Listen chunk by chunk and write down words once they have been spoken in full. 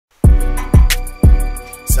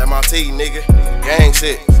Set my T, nigga. Gang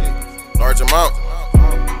shit. Large amount.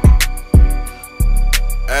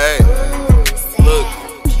 Hey, look.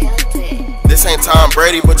 This ain't Tom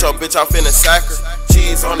Brady, but yo bitch, I'm finna sack her.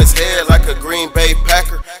 Cheese on his head like a Green Bay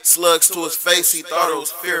Packer. Slugs to his face, he thought it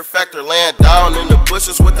was Fear Factor. Laying down in the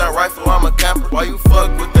bushes with that rifle, I'm a camper. Why you fuck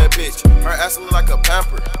with that bitch? Her ass look like a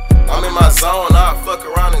pamper. I'm in my zone, I'll fuck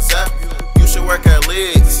around and zap you. You should work at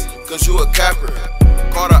Lids, cause you a capper.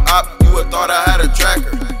 Caught a op, you would thought I had a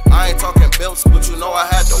tracker. I ain't talking belts, but you know I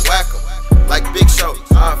had to whack him. Like Big Show,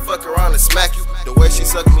 I'll fuck around and smack you. The way she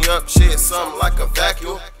sucked me up, shit, something like a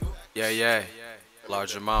vacuum. Yeah.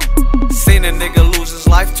 Large amount. Seen a nigga lose his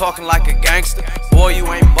life talking like a gangster. Boy, you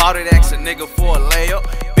ain't bought it, ask a nigga for a layup.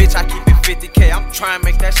 Bitch, I keep it 50K, I'm trying to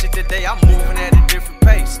make that shit today. I'm moving at a different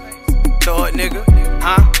pace. Thug nigga,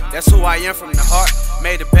 that's who I am from the heart.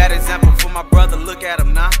 Made a bad example for my brother, look at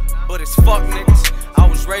him now. But it's fuck niggas, I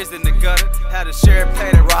was raised in the gutter. Had a sheriff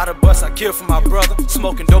play that ride a bus, I killed for my brother.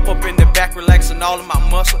 Smoking dope up in the back, relaxing all of my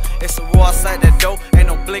muscle. It's a war outside that dope, ain't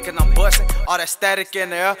no blinking, I'm busting. All that static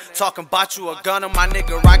in the air, talking about you a gunner. My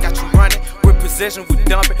nigga right got you running, with position, we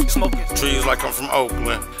dumping. Smoking trees like I'm from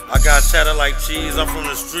Oakland. I got cheddar like cheese, I'm from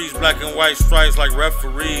the streets. Black and white stripes like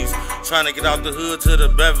referees. Trying to get out the hood to the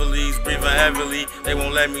Beverleys. Breathing heavily, they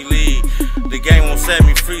won't let me leave. The game won't set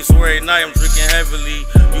me free, so every night I'm drinking heavily.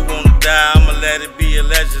 You wanna die, I'ma let it be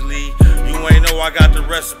allegedly. You ain't know I got the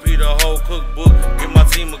recipe, the whole cookbook. Give my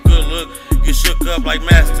team a good look, get shook up like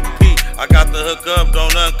Master P. I got the hook up,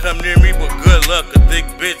 don't nothing come near me but good luck. A thick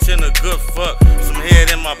bitch and a good fuck, some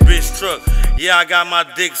head in my bitch truck. Yeah, I got my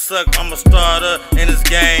dick sucked, I'm a starter in this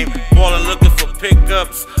game. Ballin' looking for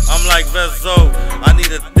pickups, I'm like Vezzo. I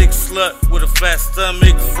need a thick slut with a fat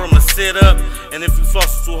stomach from a sit-up. And if you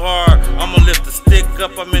floss too hard, I'ma lift the stick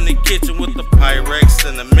up. I'm in the kitchen with the Pyrex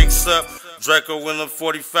and the mix-up. Draco in a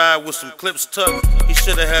 45 with some clips tucked. He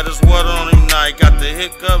shoulda had his water on him, now he got the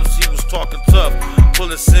hiccups. He was talking tough,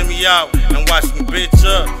 pull it, send me out and watch me bitch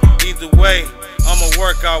up. Either way, I'ma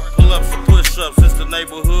work out, pull-ups or push-ups. It's the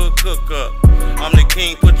neighborhood cook-up. I'm the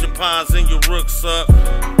king, put your pawns in your rooks up.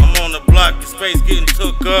 I'm on the block, your space getting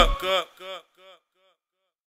took up.